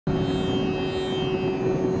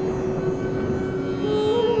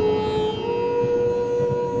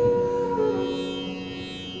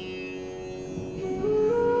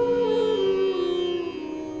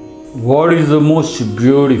What is the most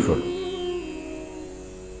beautiful?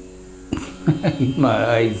 In my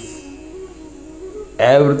eyes,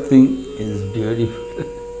 everything is beautiful.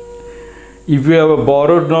 If you have a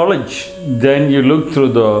borrowed knowledge, then you look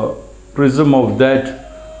through the prism of that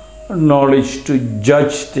knowledge to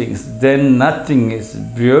judge things, then nothing is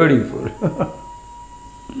beautiful.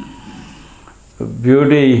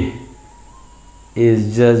 Beauty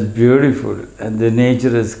is just beautiful, and the nature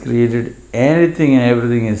has created anything and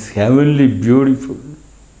everything is heavenly beautiful.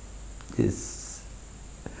 Yes.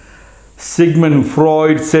 Sigmund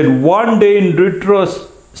Freud said, one day in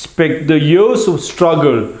retrospect, the years of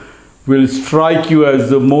struggle will strike you as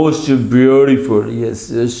the most beautiful. Yes,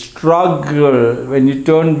 the struggle, when you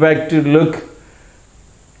turn back to look,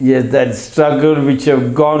 yes, that struggle which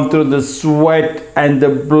have gone through the sweat and the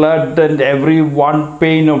blood and every one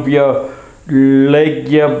pain of your leg,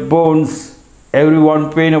 your bones, every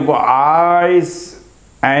one pain of eyes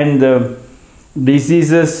and the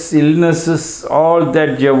diseases, illnesses, all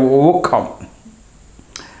that you have overcome.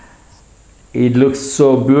 It looks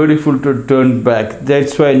so beautiful to turn back.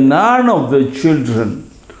 That's why none of the children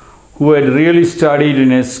who had really studied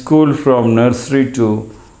in a school from nursery to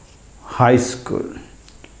high school,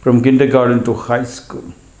 from kindergarten to high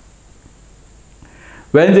school,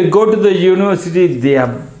 when they go to the university, they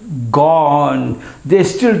are gone. They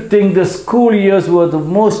still think the school years were the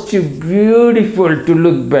most beautiful to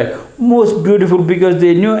look back. Most beautiful because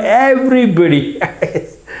they knew everybody,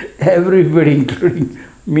 everybody including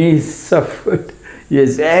me suffered.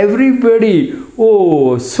 Yes, everybody.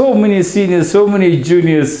 Oh, so many seniors, so many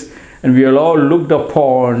juniors, and we are all looked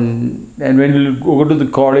upon. And when you go to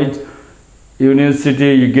the college,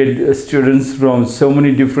 university, you get students from so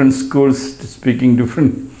many different schools speaking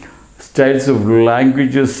different styles of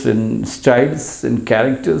languages and styles and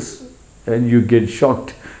characters, and you get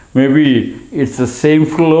shocked. Maybe it's the same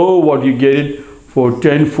flow what you get it for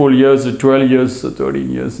 10 full years or 12 years or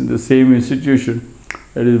 13 years in the same institution.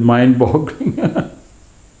 That is mind-boggling.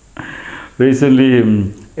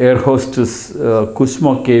 Recently, air hostess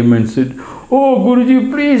Kusma came and said, "Oh,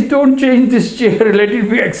 Guruji, please don't change this chair. Let it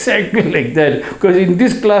be exactly like that. Because in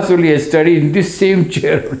this class only I study in this same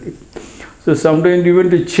chair only." So sometimes even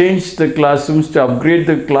to change the classrooms, to upgrade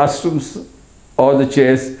the classrooms or the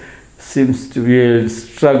chairs seems to be a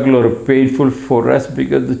struggle or painful for us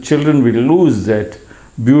because the children will lose that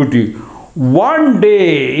beauty. One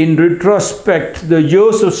day in retrospect, the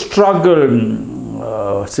years of struggle,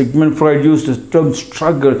 Sigmund Freud used the term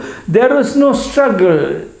struggle. There was no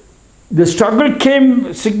struggle. The struggle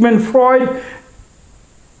came, Sigmund Freud,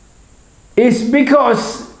 is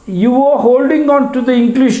because you were holding on to the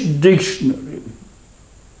English dictionary.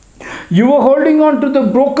 You were holding on to the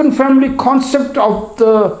broken family concept of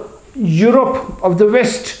the Europe, of the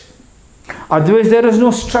West. Otherwise, there is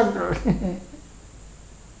no struggle.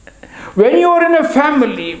 When you are in a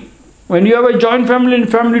family, when you have a joint family and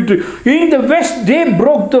family tree, in the West, they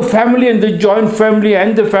broke the family and the joint family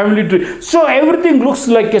and the family tree. So everything looks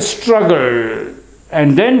like a struggle.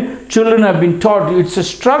 And then children have been taught it's a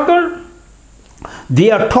struggle. They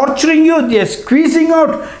are torturing you, they are squeezing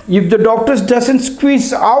out. If the doctors doesn't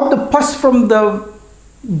squeeze out the pus from the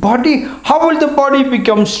body, how will the body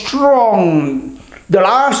become strong? The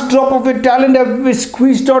last drop of a talent has to be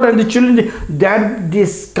squeezed out, and the children, that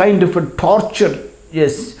is kind of a torture.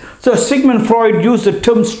 Yes. So Sigmund Freud used the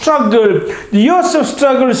term struggle. The years of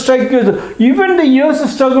struggle strike you. Even the years of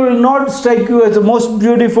struggle will not strike you as the most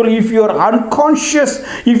beautiful if you are unconscious,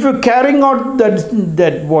 if you're carrying out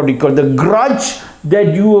that what you call the grudge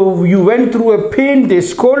that you went through a pain, they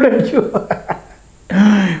scolded you.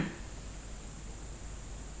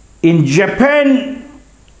 In Japan,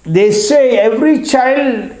 they say every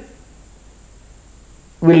child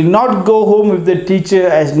will not go home if the teacher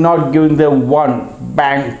has not given them one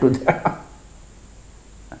bang to them.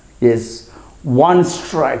 Yes, one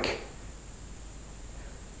strike.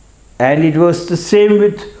 And it was the same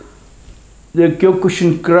with the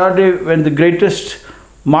Kyokushin karate, when the greatest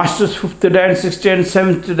masters, 5th dan, 6th dan,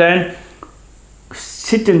 7th dan,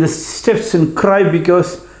 sit in the steps and cry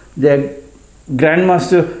because their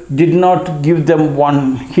grandmaster did not give them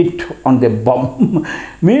one hit on their bum.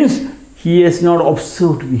 Means he has not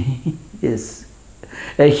observed me. Yes.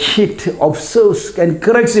 A hit observes and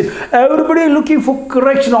corrects it. Everybody looking for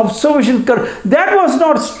correction, observation. That was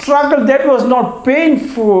not struggle. That was not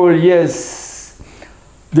painful. Yes.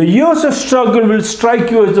 The years of struggle will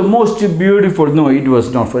strike you as the most beautiful. No, it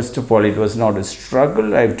was not. First of all, it was not a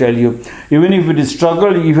struggle. I tell you, even if it is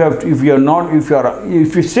struggle, if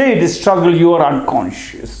you say it is struggle, you are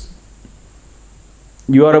unconscious.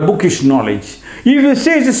 You are a bookish knowledge. If you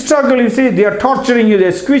say it's a struggle, you say they are torturing you, they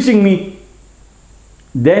are squeezing me,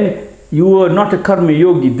 then you are not a karma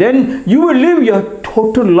yogi. Then you will live your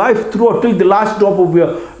total life throughout till the last drop of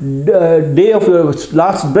your day of your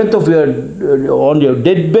last breath of your on your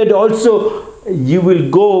deathbed also. You will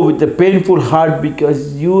go with a painful heart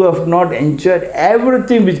because you have not enjoyed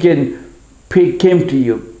everything which came to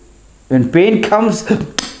you. When pain comes,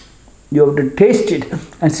 you have to taste it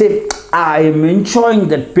and say, I am enjoying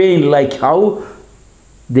that pain, like how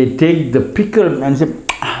they take the pickle and say,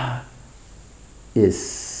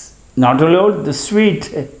 yes. Not only the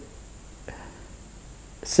sweet.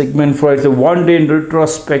 Sigmund Freud said, one day in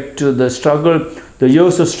retrospect to the struggle, the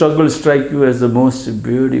years of struggle strike you as the most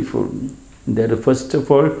beautiful. That first of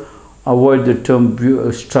all, avoid the term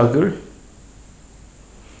struggle.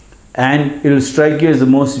 And it will strike you as the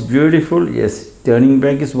most beautiful. Yes, turning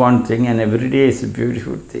back is one thing, and every day is a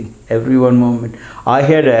beautiful thing. Every one moment. I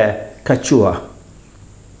had a kachua.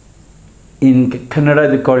 In Kannada,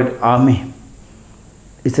 they call it ame.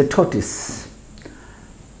 It's a tortoise.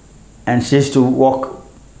 And she used to walk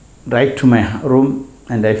right to my room,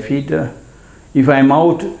 and I feed her. If I'm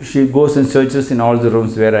out, she goes and searches in all the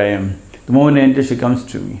rooms where I am. The moment I enter, she comes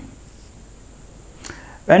to me.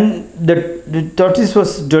 When the tortoise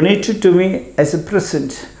was donated to me as a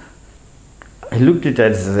present, I looked at it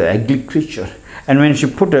as an ugly creature. And when she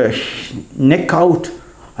put her neck out,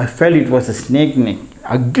 I felt it was a snake neck,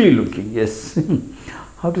 ugly looking, yes.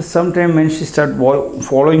 After some time, when she started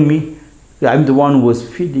following me, I'm the one who was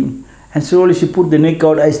feeding. And slowly she put the neck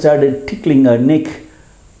out, I started tickling her neck.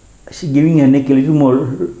 She giving her neck a little more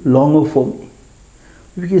longer for me.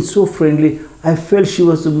 We became so friendly. I felt she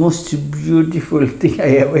was the most beautiful thing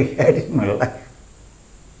I ever had in my life.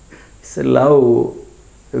 It's a love.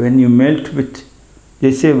 When you melt with,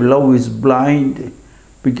 they say love is blind.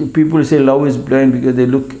 Because people say love is blind because they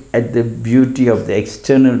look at the beauty of the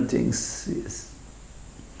external things. Yes.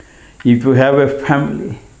 If you have a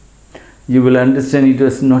family, you will understand it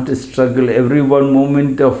was not a struggle. Every one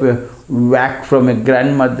moment of a whack from a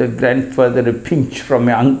grandmother, grandfather, a pinch from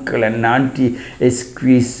an uncle and auntie, a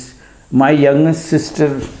squeeze. My youngest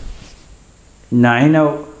sister,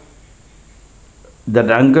 Naina,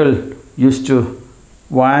 that uncle used to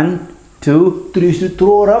 1, 2, 3, used to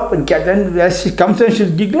throw her up and catch, and as she comes and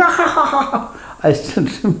she'll giggle. I still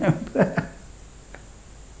remember.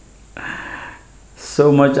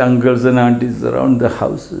 So much uncles and aunties around the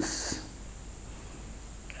houses.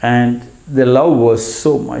 And the love was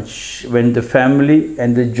so much when the family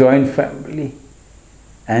and the joint family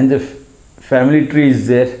and the family tree is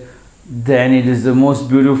there, then it is the most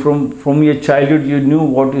beautiful. From your childhood, you knew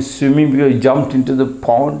what is swimming because you jumped into the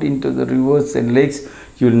pond, into the rivers and lakes.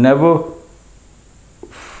 You'll never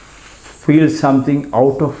feel something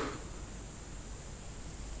out of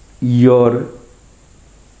your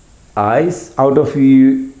eyes, out of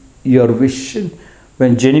your vision.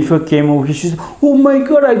 When Jennifer came over, she said, oh my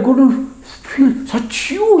God, I couldn't feel such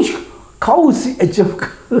huge cows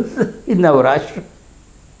in our ashram.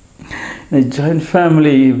 In a joint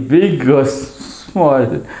family, big or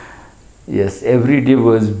small, yes, every day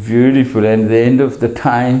was beautiful. And at the end of the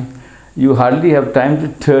time, you hardly have time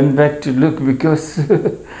to turn back to look because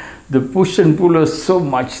the push and pull was so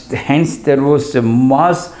much. Hence, there was a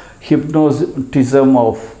mass hypnotism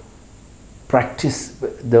of practice.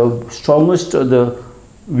 The strongest or the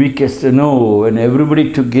weakest, no, and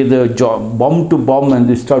everybody together, bomb to bomb, and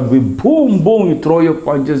they start with boom, boom, you throw your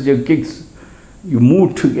punches, your kicks, you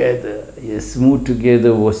move together. Yes, move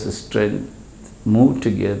together was the strength. Move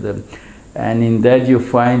together. And in that you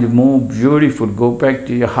find more beautiful. Go back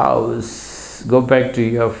to your house. Go back to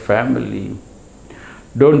your family.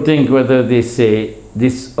 Don't think whether they say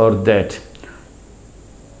this or that.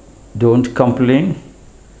 Don't complain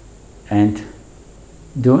and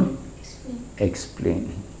don't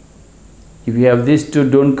explain. If you have these two,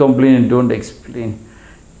 don't complain and don't explain,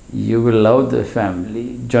 you will love the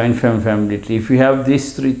family, joint family tree. If you have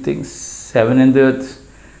these three things, heaven and earth,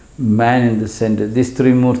 man in the center, these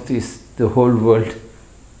three murtis, the whole world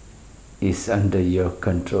is under your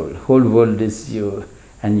control. Whole world is you,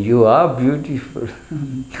 and you are beautiful.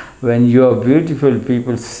 When you are beautiful,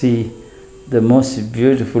 people see the most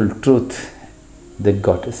beautiful truth, the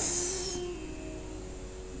goddess.